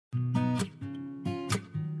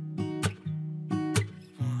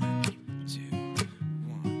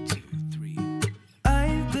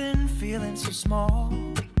so small.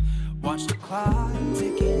 Watch the clock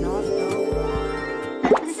ticking off the wall.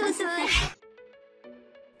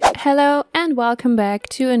 Hello and welcome back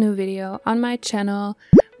to a new video on my channel.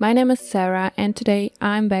 My name is Sarah and today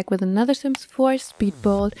I'm back with another Sims 4 speed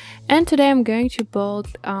build, and today I'm going to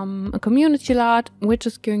build a community lot, which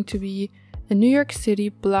is going to be a New York City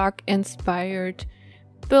block inspired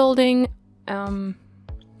building,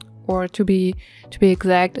 or to be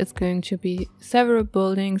exact, it's going to be several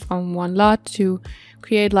buildings on one lot to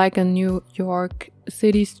create like a New York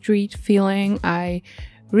City street feeling. I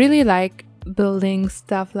really like building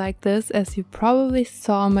stuff like this, as you probably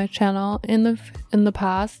saw on my channel in the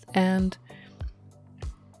past, and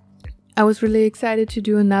I was really excited to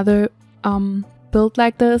do another build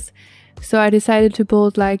like this. So I decided to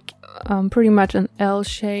build like pretty much an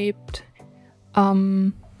L-shaped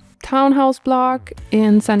townhouse block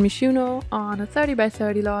in San Myshuno on a 30 by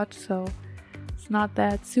 30 lot. So it's not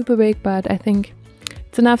that super big, but I think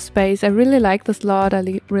it's enough space. I really like this lot. I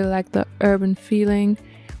really like the urban feeling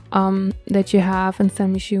that you have in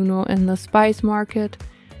San Myshuno in the spice market.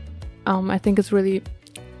 I think it's really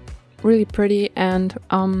pretty, and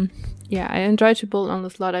yeah, I enjoyed to build on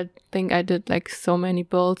this lot. I think I did like so many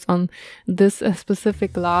builds on this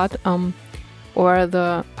specific lot, or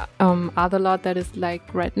the other lot that is like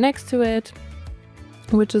right next to it,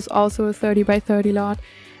 which is also a 30 by 30 lot,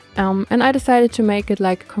 and I decided to make it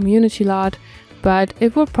like a community lot, but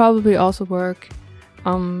it will probably also work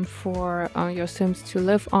for your Sims to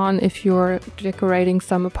live on if you're decorating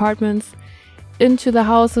some apartments into the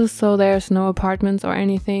houses. So there's no apartments or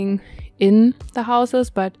anything in the houses,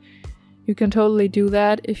 but you can totally do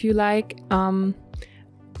that if you like.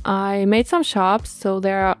 I made some shops, so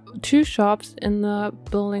there are 2 shops in the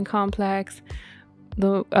building complex,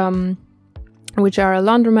 which are a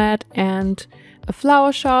laundromat and a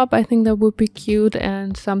flower shop. I think that would be cute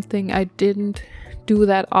and something I didn't do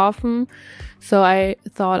that often, so I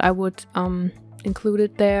thought I would include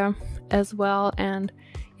it there as well. And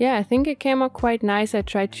yeah, I think it came out quite nice. I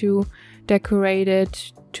tried to decorate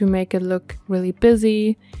it to make it look really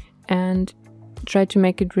busy and tried to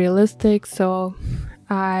make it realistic. So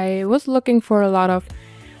I was looking for a lot of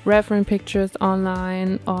reference pictures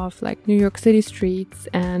online of like New York City streets,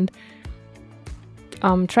 and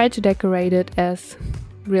tried to decorate it as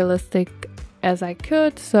realistic as I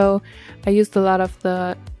could. So I used a lot of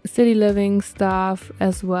the city living stuff,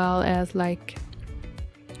 as well as like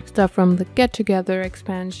stuff from the Get Together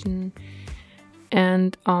expansion,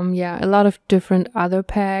 and yeah, a lot of different other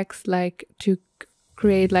packs, like to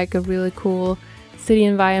create like a really cool city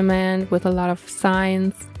environment with a lot of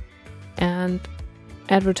signs and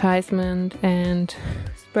advertisement and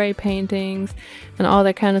spray paintings and all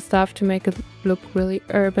that kind of stuff to make it look really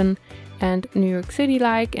urban and New York City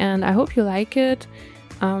like. And I hope you like it.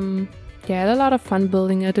 Yeah, I had a lot of fun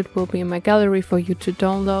building it. It will be in my gallery for you to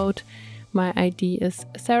download. My ID is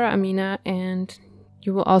SarahAmina, and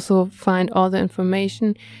you will also find all the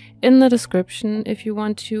information in the description if you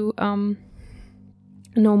want to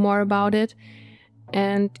know more about it.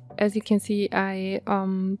 And as you can see, I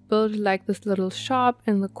built like this little shop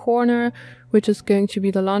in the corner, which is going to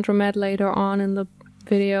be the laundromat later on in the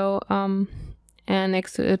video. And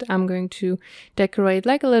next to it, I'm going to decorate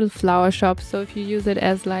like a little flower shop. So if you use it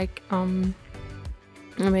as like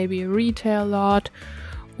maybe a retail lot,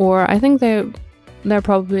 or I think there are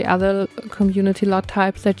probably other community lot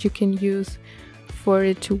types that you can use for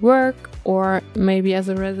it to work, or maybe as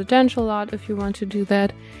a residential lot if you want to do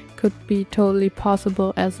that, could be totally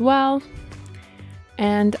possible as well.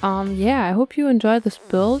 And yeah, I hope you enjoyed this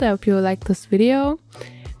build. I hope you like this video.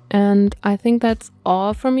 And I think that's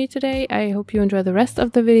all from me today. I hope you enjoy the rest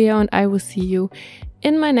of the video, and I will see you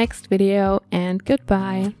in my next video, and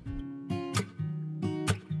goodbye. 1,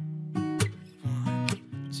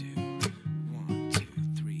 2, 1, 2,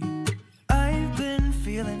 3. I've been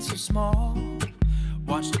feeling so small.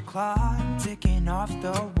 Watch the clock ticking off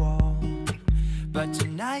the wall. But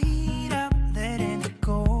tonight I'm letting it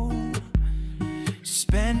go.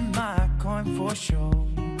 Spend my coin for sure.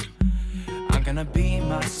 I'm gonna be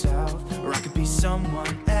myself, or I could be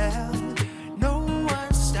someone else. No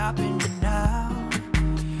one's stopping me now.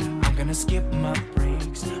 I'm gonna skip my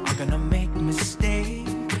breaks, I'm gonna make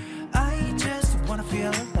mistakes. I just wanna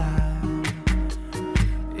feel alive.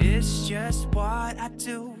 It's just what I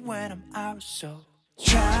do when I'm out, so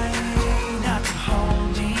try not to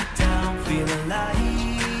hold me down. Feel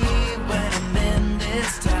alive when I'm in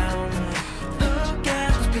this town. Look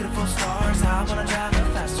at those beautiful stars. I wanna drive a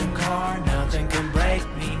faster car. Nothing can break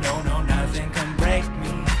me, no, no, nothing can break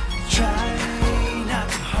me. Try not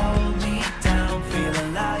to hold me down. Feel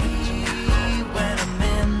alive when I'm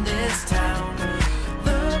in this town.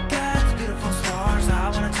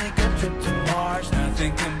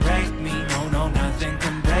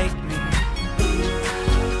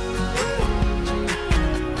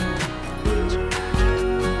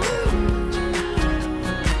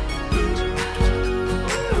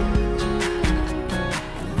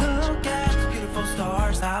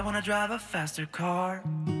 stars. I wanna drive a faster car.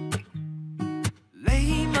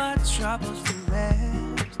 Lay my troubles to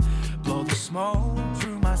rest. Blow the smoke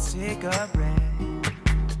through my cigarette.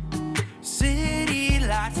 City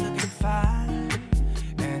lights looking fine,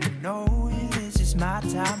 and I know this is my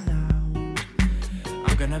time now.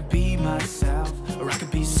 I'm gonna be myself, or I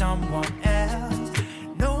could be someone else.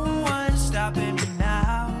 No one's stopping me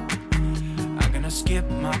now. I'm gonna skip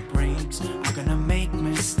my breaks, I'm gonna make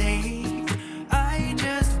mistakes. I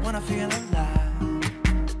just wanna feel alive.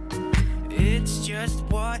 It's just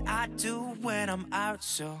what I do when I'm out,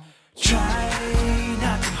 so try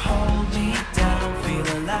not to hold me down. Feel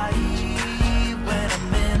alive when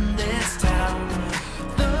I'm in this town.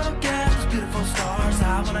 Look at those beautiful stars.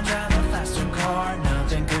 I wanna drive a faster car.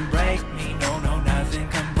 Nothing can break me, no, no, nothing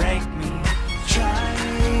can break me. Try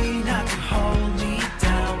not to hold me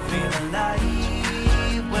down. Feel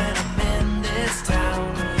alive when I'm in this town.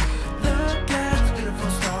 Look at those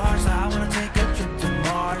beautiful stars. I wanna take a trip to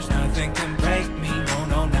Mars. Nothing can break me, no,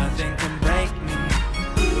 no, nothing can break me.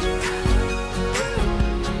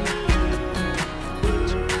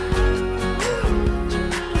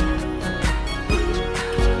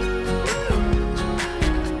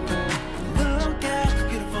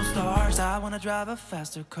 I wanna drive a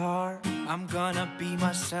faster car. I'm gonna be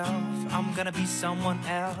myself, I'm gonna be someone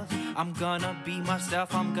else. I'm gonna be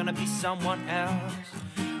myself, I'm gonna be someone else.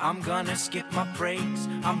 I'm gonna skip my breaks,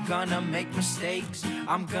 I'm gonna make mistakes.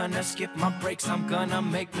 I'm gonna skip my breaks, I'm gonna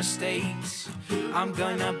make mistakes. I'm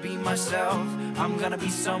gonna be myself, I'm gonna be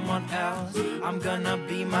someone else. I'm gonna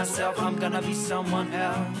be myself, I'm gonna be someone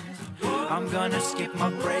else. I'm gonna skip my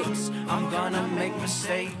breaks, I'm gonna make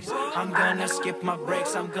mistakes. I'm gonna skip my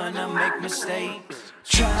breaks, I'm gonna make mistakes.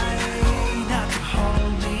 Try not to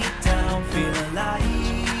hold me down. Feel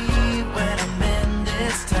alive when I'm in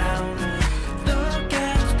this town. Look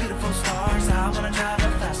at those beautiful stars. I wanna drive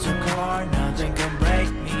a faster car. Nothing can break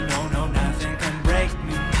me, no, no, nothing can break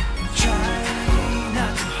me. Try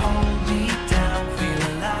not to hold me down. Feel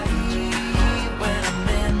alive when I'm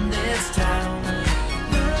in this town.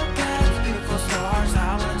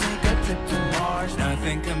 To Mars,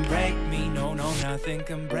 nothing can break me, no, no, nothing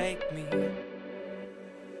can break me.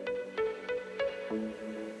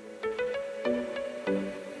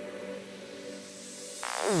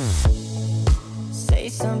 Say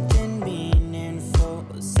something meaningful,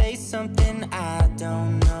 say something I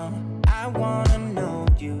don't know. I wanna know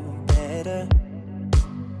you better.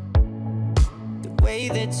 The way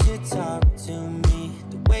that you talk to me,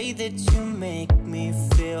 the way that you make me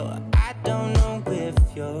feel, I don't know if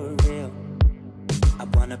you're real. I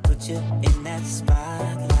wanna put you in that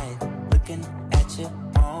spotlight, looking at you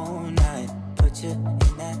all night. Put you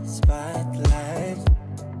in that spotlight.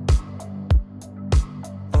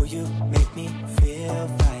 Oh, you make me feel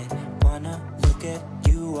right. Wanna look at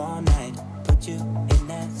you all night. Put you in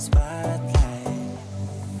that spotlight.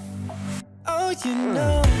 Oh, you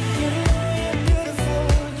know you're beautiful.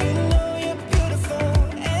 You know you're beautiful,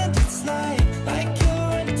 and it's like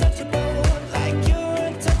you're untouchable, like you're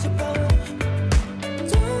untouchable.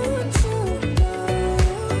 Don't you know?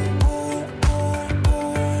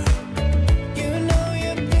 You know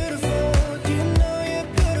you're beautiful. You know you're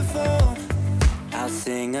beautiful. I'll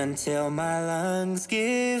sing until my lungs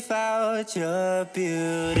give out. You're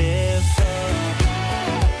beautiful.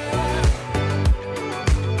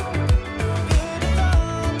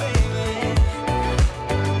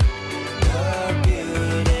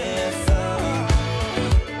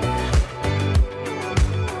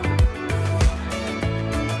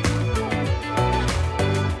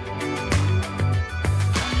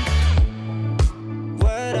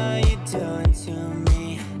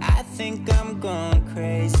 Gone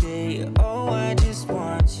crazy. Oh, I just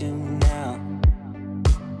want you now.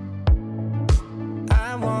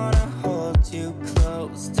 I wanna hold you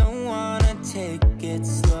close, don't wanna take it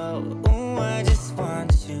slow. Oh, I just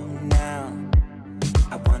want you now.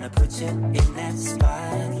 I wanna put you in that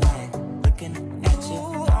spotlight, looking at you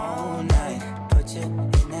all night. Put you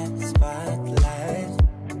in that spotlight.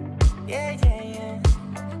 Yeah, yeah, yeah.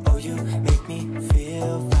 Oh, you make me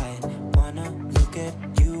feel right. Wanna look at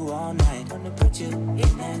you all night. Wanna put you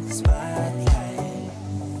in that spotlight.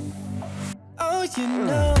 Oh, you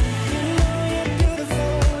know you're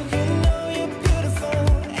beautiful. You know you're beautiful,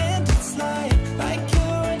 and it's like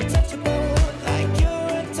you're untouchable, like you're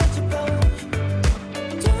untouchable.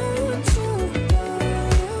 Don't you know?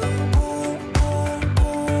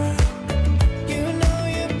 You know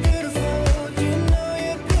you're beautiful. You know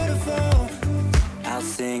you're beautiful. I'll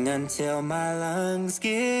sing until my lungs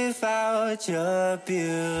give out. You're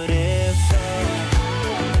beautiful.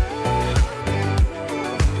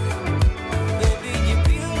 Baby, you're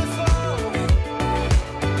beautiful.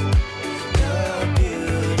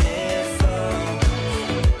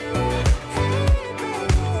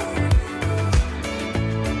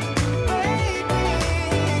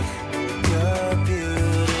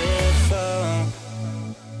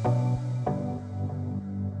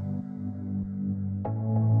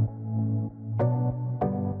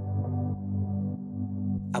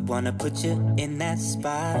 wanna put you in that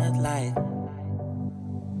spotlight,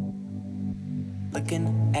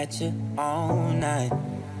 looking at you all night,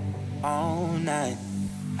 all night.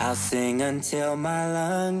 I'll sing until my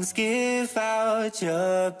lungs give out.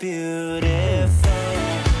 You're beautiful.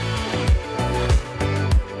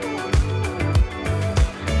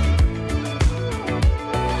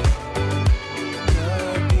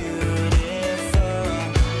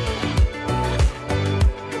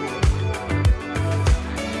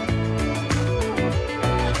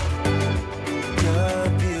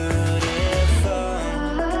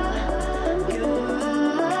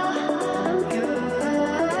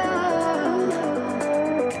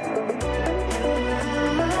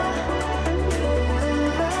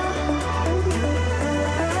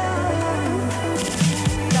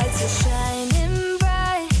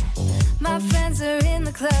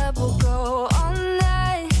 Club will go all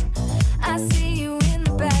night. I see you in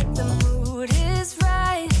the back, the mood is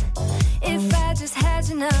right. If I just had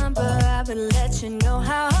your number, I would let you know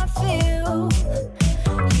how I feel.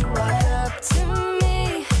 You walk up to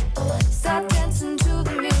me, start dancing to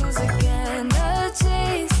the music and the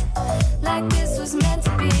chase, like this was meant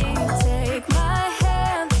to be. Take my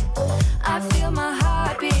hand, I feel my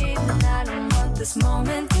heart beat, and I don't want this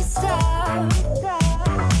moment to stop.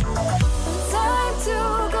 Time to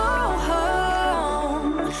go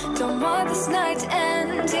home, don't want this night to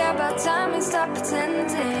end. Yeah, about time we stop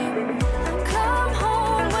pretending. Come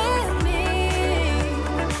home with me,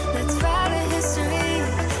 let's write a history.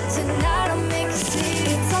 Tonight I'll make you see.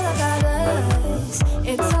 It's all about us,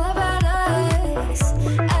 it's all about us.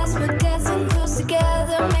 As we're dancing close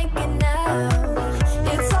together, making out.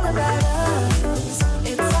 It's all about us,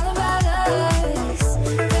 it's all about us.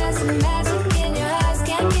 There's a magic in your eyes,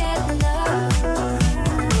 can't get enough.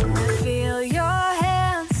 Feel your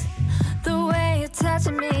hands, the way you're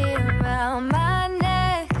touching me around my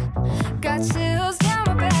neck. Got chills down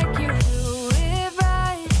my back, you do it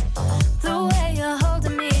right. The way you're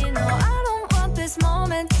holding me, no, I don't want this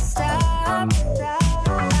moment to stop.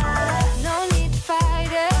 No need to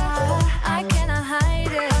fight it, I cannot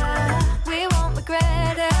hide it. We won't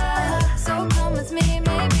regret it, so come with me,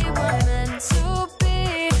 maybe we're meant to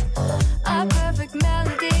be. A perfect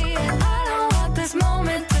melody, and I don't want this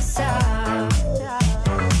moment to stop.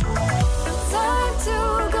 Time to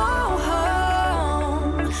go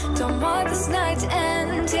home, don't want this night to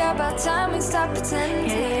end. Yeah, about time we stop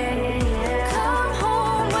pretending. Come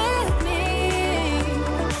home with me,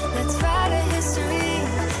 let's write a history.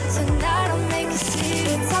 Tonight I'll make you see.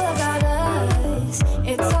 It's all about us,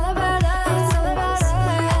 it's all about us, it's all about us.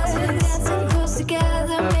 As we're dancing close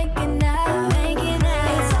together, making out, making out.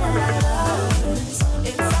 It's all about us,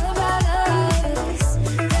 it's all about us.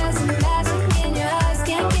 There's a magic in your eyes,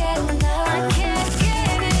 can't get enough. I can't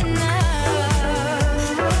get enough.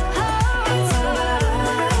 Oh, it's all about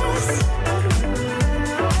us,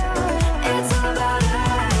 it's all about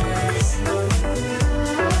us.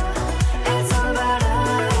 It's all about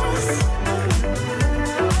us,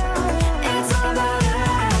 it's all about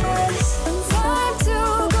us. Time to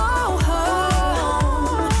go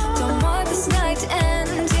home, don't want this night to end.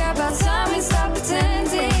 Yeah, about time we stop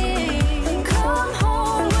pretending. Come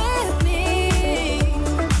home with me,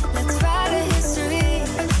 let's write a history.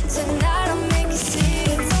 Tonight I'll make you see.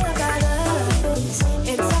 It's all about us,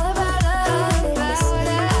 it's all about us. As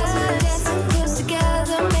we're dancing close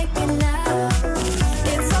together, making out.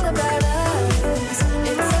 It's all about us,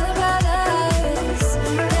 it's all about us.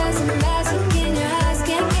 There's a magic in your eyes,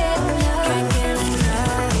 can't get enough, can't get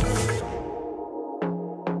enough.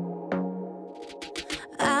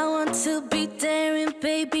 I want to be daring,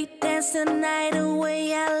 baby, dance the night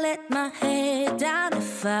away. I let my head down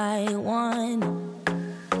if I want.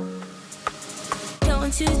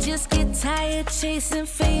 Don't you just get tired chasing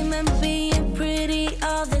fame and being pretty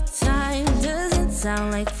all the time? Doesn't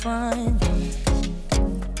sound like fun.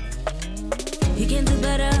 You can do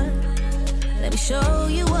better, let me show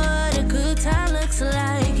you what a good time looks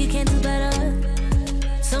like. You can do better,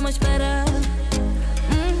 so much better.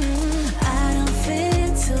 I don't fit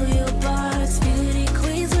into your box, beauty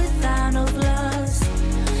queens without no flaws.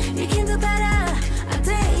 You can do better, I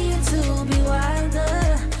dare you to be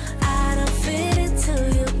wilder. I don't fit into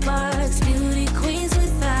your box, beauty queens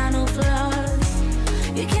without no flaws.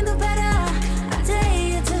 You can do better, I dare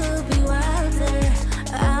you to be wilder.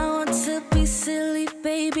 I want to be silly,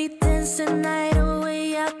 baby, dance the night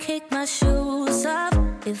away. I'll kick my shoes off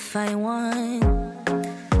if I want.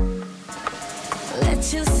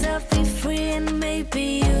 Let yourself be free, and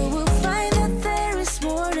maybe you will find that there is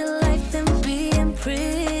more to life than being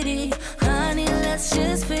pretty. Honey, let's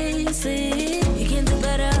just face it. You can do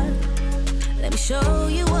better, let me show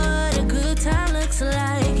you what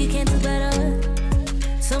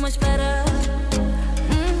much better.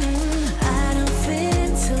 I don't fit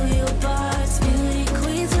into your box. Beauty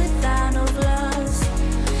queens without no flaws.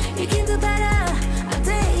 You can do better. I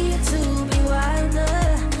dare you to be wilder.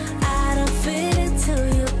 I don't fit into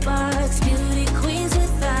your box. Beauty queens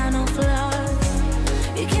without no flaws.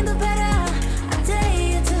 You can do better. I dare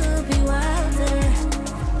you to be wilder.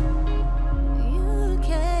 You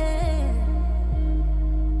can.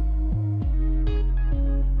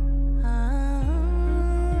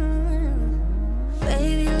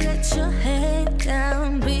 Baby, let your head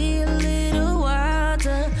down. Be a little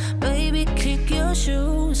wilder. Baby, kick your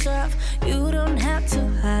shoes off. You don't have to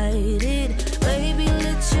hide it. Baby,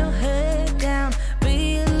 let your head down.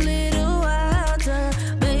 Be a little wilder.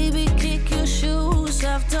 Baby, kick your shoes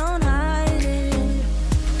off. Don't hide it.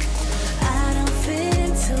 I don't fit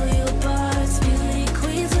into your box. Beauty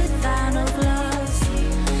queens without no flaws.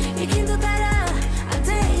 You can do better. I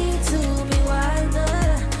dare you to be wilder.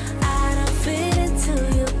 I don't fit into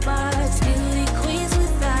your box. Beauty queens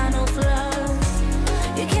without no flaws.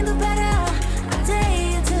 You can do better. I dare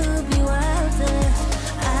you to be wilder.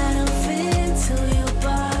 I don't fit into your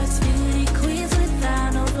box. Beauty queens without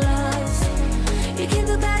no flaws. You can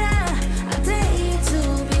do better. I dare you to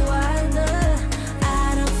be wilder.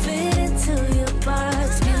 I don't fit into your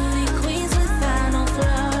box. Beauty queens without no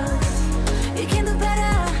flaws. You can do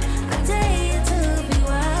better. I dare you to be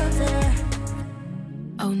wilder.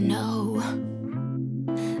 Oh no,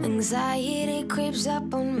 anxiety creeps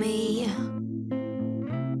up on me.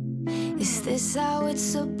 Is this how it's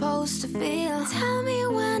supposed to feel? Tell me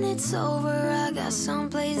when it's over. I got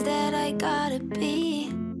someplace that I gotta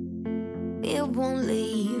be. It won't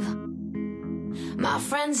leave. My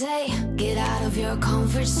friends say, get out of your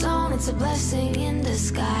comfort zone. It's a blessing in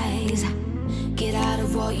disguise. Get out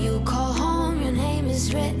of what you call home. Your name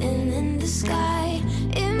is written in the sky.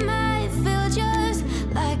 It might feel just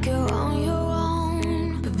like you're on your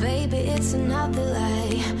own, but baby, it's another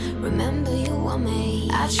lie. Remember, you were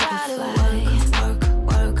made. I try to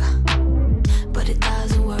work, but it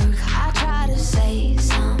doesn't work. I try to say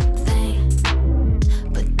something,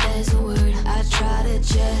 but there's a word. I try to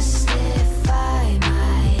justify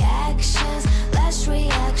my actions. Less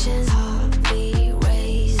reactions, heart beat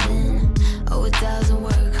raising. Oh, it doesn't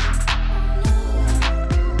work.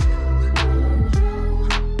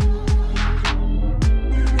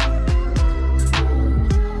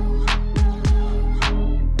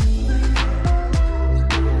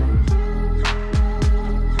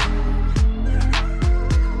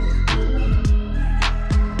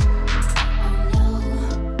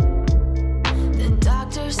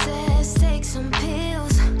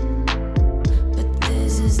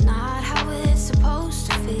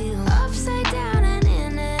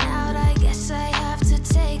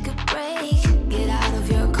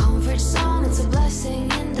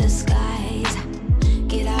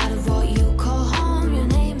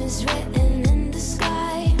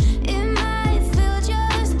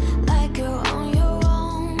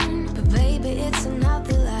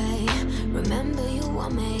 Remember, you were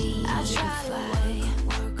made. I try to fly.